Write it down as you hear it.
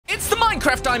It's the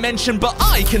Minecraft dimension, but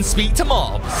I can speak to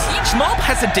mobs. Each mob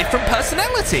has a different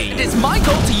personality. It is my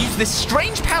goal to use this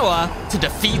strange power to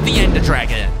defeat the Ender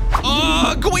Dragon.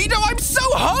 Oh, Guido, I'm so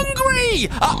hungry!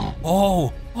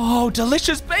 Oh,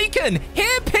 delicious bacon!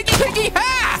 Here, piggy,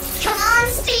 ha! Come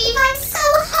on, Steve, I'm so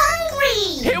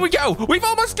hungry! Here we go! We've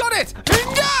almost got it!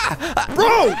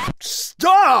 Bro,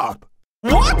 stop!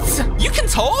 What? You can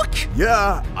talk?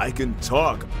 Yeah, I can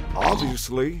talk.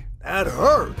 Obviously, that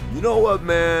hurt. You know what,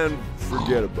 man?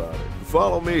 Forget about it.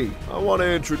 Follow me. I want to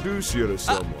introduce you to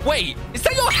someone. Wait, is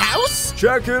that your house?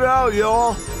 Check it out,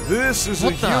 y'all. This is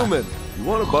What a the? human. You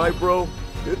want a bite, bro?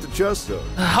 Hit the chest up.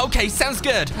 Okay, sounds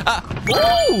good.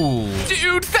 Ooh!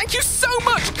 Dude, thank you so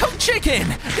much, cooked chicken!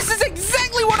 This is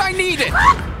exactly what I needed!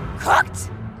 Cooked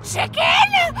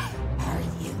chicken? Are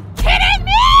you kidding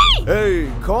me?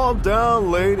 Hey, calm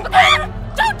down, lady.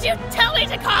 Don't you tell me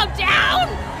to calm down!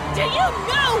 Do you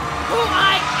know who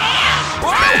I am? Oh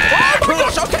my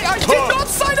gosh, okay, I did not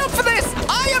sign up for this!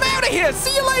 I am out of here!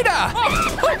 See you later!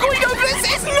 Oh, Guido, this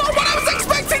is not what I was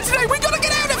expecting today! We gotta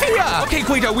get out of here! Okay,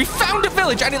 Guido, we found a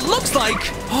village and it looks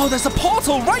like... Oh, there's a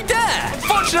portal right there!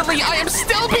 Fortunately, I am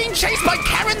still being chased by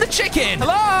Karen the chicken!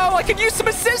 Hello, I could use some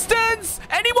assistance!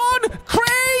 Anyone?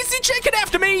 Crazy chicken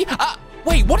after me!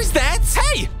 Wait, what is that?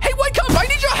 Hey, wake up! I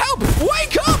need your help!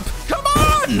 Wake up! Come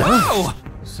on! No!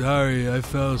 Sorry, I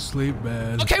fell asleep,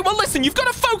 man. Okay, well, listen, you've got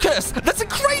to focus. There's a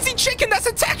crazy chicken that's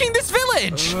attacking this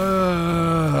village. Come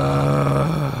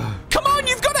on,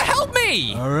 you've got to help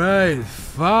me. All right,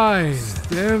 fine.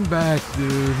 Stand back,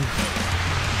 dude.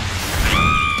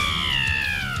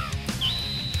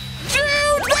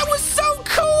 Dude, that was so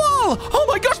cool. Oh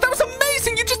my gosh, that was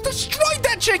amazing. You just destroyed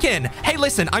that chicken. Hey,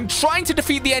 listen, I'm trying to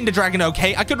defeat the Ender Dragon,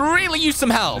 okay? I could really use some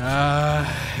help.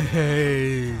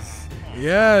 Hey.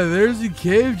 Yeah, there's a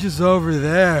cave just over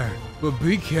there. But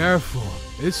be careful.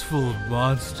 It's full of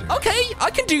monsters. Okay, I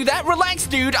can do that. Relax,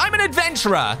 dude. I'm an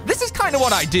adventurer. This is kind of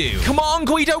what I do. Come on,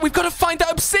 Guido. We've got to find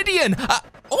that obsidian.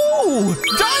 Oh,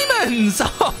 diamonds.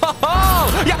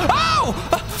 Yeah.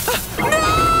 Oh,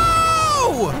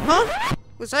 no. Huh?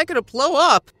 Was that gonna blow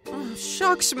up? Oh,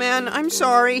 shucks, man. I'm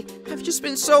sorry. I've just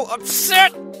been so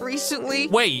upset recently.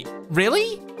 Wait,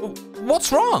 really?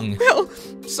 What's wrong? Well,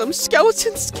 some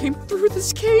skeletons came through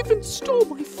this cave and stole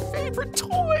my favorite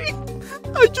toy.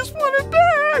 I just want it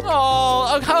back.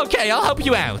 Oh, okay, I'll help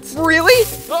you out. Really?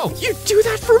 Oh. You do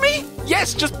that for me?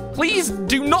 Yes, just please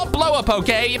do not blow up,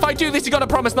 okay? If I do this, you gotta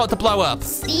promise not to blow up.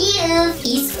 Steve,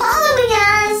 he's following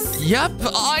us. Yep,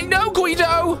 I know,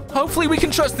 Guido. Hopefully we can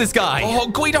trust this guy. Oh,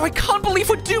 Guido, I can't believe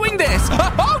we're doing this.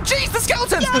 Oh, jeez, the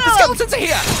skeletons. The skeletons are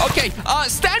here. Okay,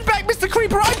 stand back, Mr.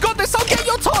 Creeper. I've got this. I'll get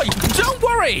your toy. Don't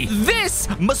worry. This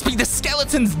must be the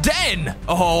skeleton's den.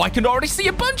 Oh, I can already see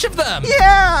a bunch of them.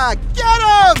 Yeah, get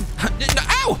him!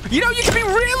 Ow! You know, you can be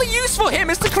really useful here,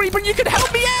 Mr. Creeper. You can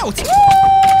help me out.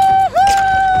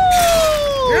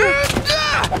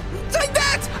 Take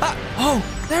that! Oh,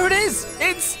 there it is.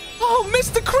 It's... Oh,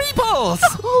 Mr. Creeples!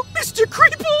 Oh, Mr.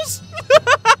 Creeples!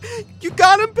 You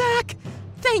got him back!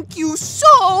 Thank you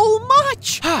so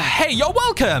much! Hey, you're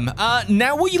welcome.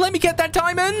 Now will you let me get that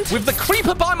diamond? With the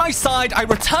creeper by my side, I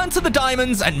return to the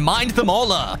diamonds and mined them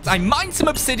all up. I mined some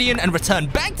obsidian and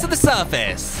returned back to the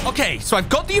surface. Okay, so I've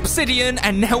got the obsidian,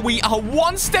 and now we are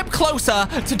one step closer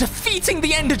to defeating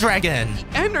the Ender Dragon.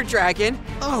 The Ender Dragon?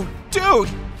 Oh, dude,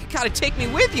 you gotta take me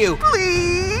with you.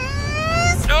 Please?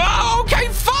 Oh, okay,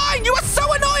 fine. You are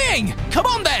so annoying. Come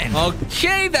on, then.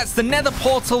 Okay, that's the nether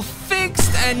portal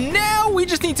fixed, and now we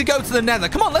just need to go to the nether.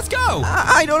 Come on, let's go.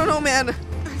 I don't know, man.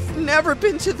 I've never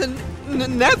been to the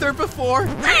nether before.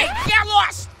 Hey, get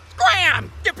lost!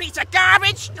 Scram! You piece of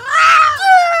garbage!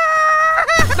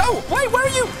 No, wait, where are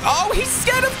you? Oh, he's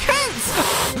scared of cats.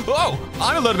 Oh,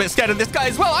 I'm a little bit scared of this guy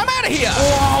as well. I'm out of here.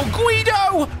 Oh,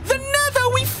 Guido, the nether.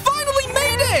 We finally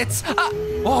made it.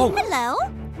 Hello.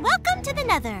 Welcome to the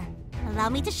nether. Allow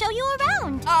me to show you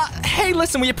around. Hey,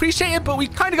 listen, we appreciate it, but we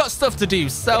kind of got stuff to do,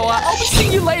 so I'll be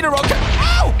seeing you later, okay?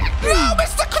 Ow! No,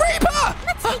 Mr. Creeper!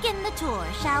 Let's begin the tour,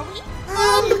 shall we?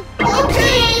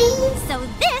 Okay. So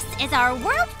this is our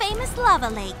world-famous lava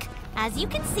lake. As you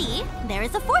can see, there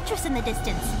is a fortress in the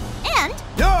distance. And...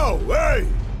 Yo, hey!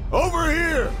 Over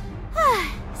here!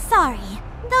 Sorry,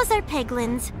 those are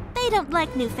piglins. They don't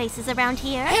like new faces around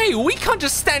here. Hey, we can't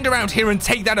just stand around here and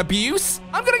take that abuse.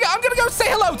 I'm gonna go say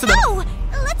hello to them. No!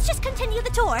 Let's just continue the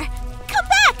tour. Come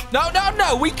back!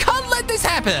 No, we can't let this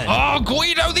happen. Oh,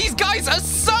 Guido, these guys are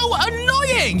so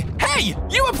annoying. Hey,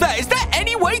 you up there, is there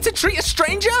any way to treat a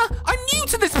stranger? I'm new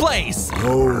to this place.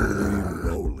 Holy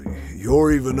moly,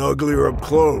 you're even uglier up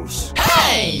close.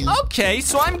 Hey! Okay,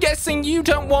 so I'm guessing you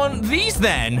don't want these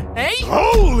then, eh?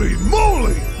 Holy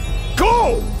moly!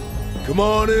 Come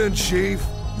on in, Chief.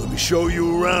 Let me show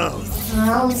you around.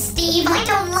 Oh, Steve, I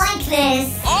don't like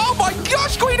this. Oh my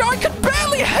gosh, Guido, I can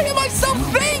barely hear myself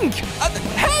think!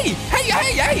 Hey,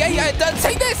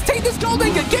 take this gold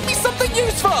ingot, give me something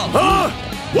useful! Huh?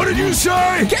 What did you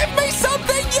say? Give me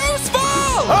something useful!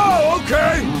 Oh,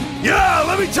 okay. Yeah,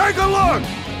 let me take a look.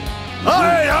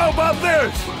 Hey, how about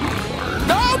this?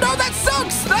 No, that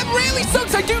sucks! That really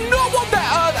sucks! I do not want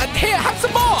that! Here, have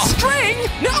some more! String?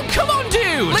 No, come on,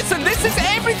 dude! Listen, this is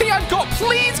everything I've got.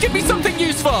 Please give me something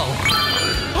useful!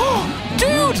 Oh,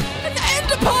 dude! An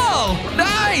ender pearl!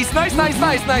 Nice!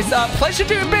 Pleasure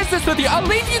doing business with you. I'll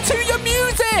leave you to your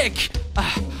music!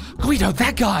 Guido,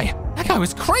 that guy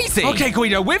was crazy! Okay,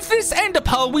 Guido, with this ender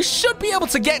pearl, we should be able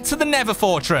to get to the Nether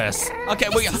Fortress. Okay,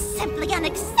 This is simply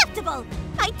unacceptable!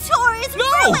 My tour is No!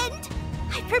 ruined!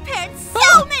 I prepared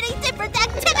so many different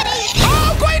activities!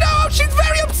 Oh, Guido! She's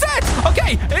very upset!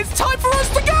 Okay, it's time for us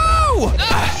to go!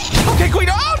 Okay,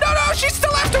 Guido. Oh, no, she's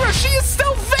still after us. She is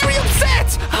still very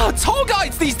upset. Tour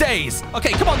guides these days.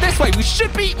 Okay, come on, this way. We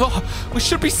should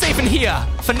be safe in here.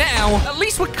 For now, at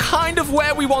least we're kind of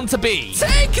where we want to be.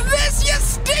 Take this, you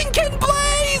stinking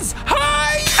blaze!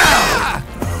 Hi!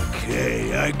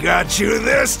 Okay, I got you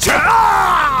this time.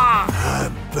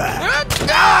 I'm back.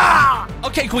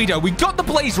 Okay, Guido, we got the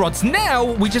blaze rods. Now,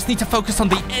 we just need to focus on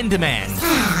the Enderman.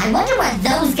 I wonder what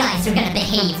those guys are gonna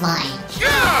behave like.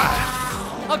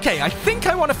 Okay, I think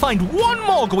I want to find one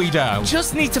more, Guido.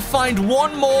 Just need to find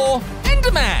one more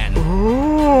Enderman.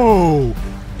 Oh,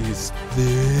 is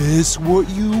this what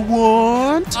you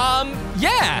want?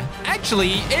 Yeah,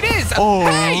 actually, it is. Oh,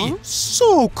 Hey!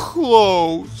 so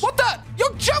close. What the?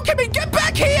 You're joking me! Get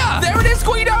back here! There it is,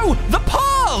 Guido! The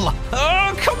pearl!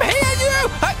 Oh, come here, you!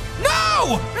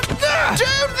 No!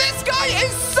 Dude, this guy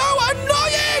is so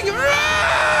annoying!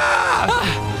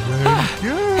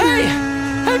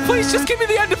 Hey, please just give me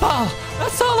the ender pearl.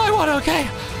 That's all I want, okay?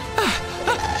 The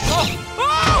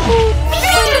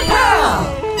ender pearl!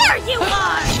 There you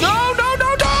are! No,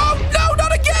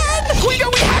 not again! Guido,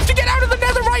 we have to get out of the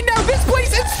Nether right now! This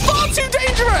place is far too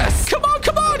dangerous! Come on!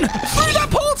 Through that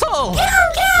portal! Go!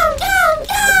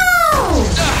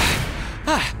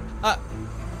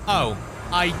 Oh,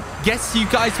 I guess you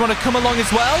guys want to come along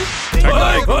as well?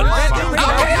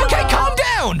 Okay, calm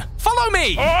down! Follow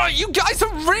me! Oh, you guys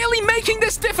are really making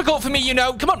this difficult for me, you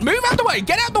know. Come on, move out the way!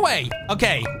 Get out the way!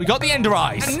 Okay, we got the Ender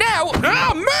Eyes. And now,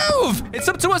 move! It's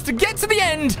up to us to get to the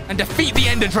end and defeat the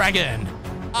Ender Dragon.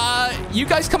 You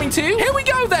guys coming too? Here we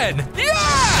go then!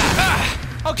 Yeah!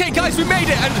 Okay, guys, we made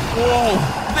it, and whoa,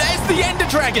 there's the Ender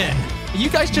Dragon. Are you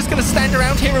guys just gonna stand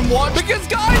around here and watch? Because,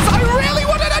 guys, I really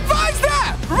want to advise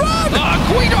that! Run!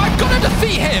 Guido, I've got to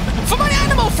defeat him for my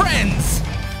animal friends!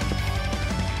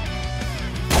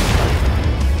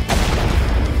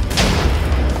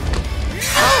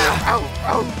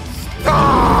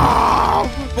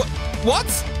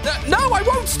 What? No, I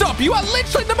won't stop. You are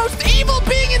literally the most evil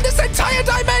being in this entire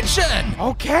dimension!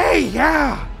 Okay,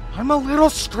 yeah. I'm a little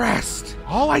stressed.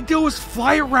 All I do is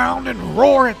fly around and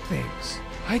roar at things.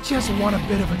 I just want a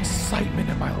bit of excitement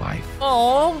in my life.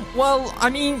 Oh, well, I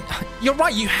mean, you're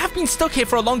right. You have been stuck here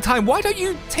for a long time. Why don't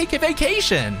you take a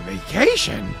vacation?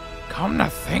 Vacation? Come to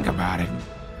think about it,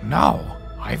 no.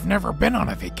 I've never been on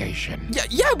a vacation.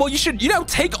 Yeah, well, you should,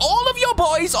 take all of your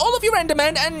boys, all of your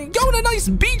Endermen, and go on a nice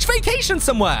beach vacation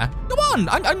somewhere. Go on,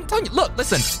 I'm telling you. Look,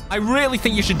 listen, I really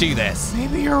think you should do this.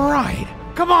 Maybe you're right.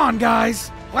 Come on,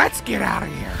 guys. Let's get out of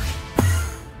here.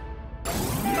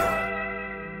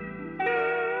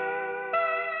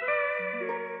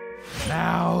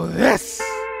 Now this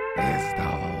is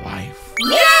the life.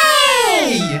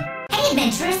 Yay! Hey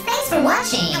adventurers, thanks for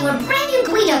watching. Our brand new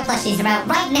Guido plushies are out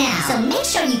right now, so make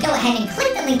sure you go ahead and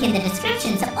click the link in the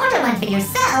description to order one for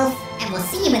yourself, and we'll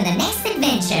see you in the next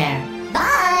adventure.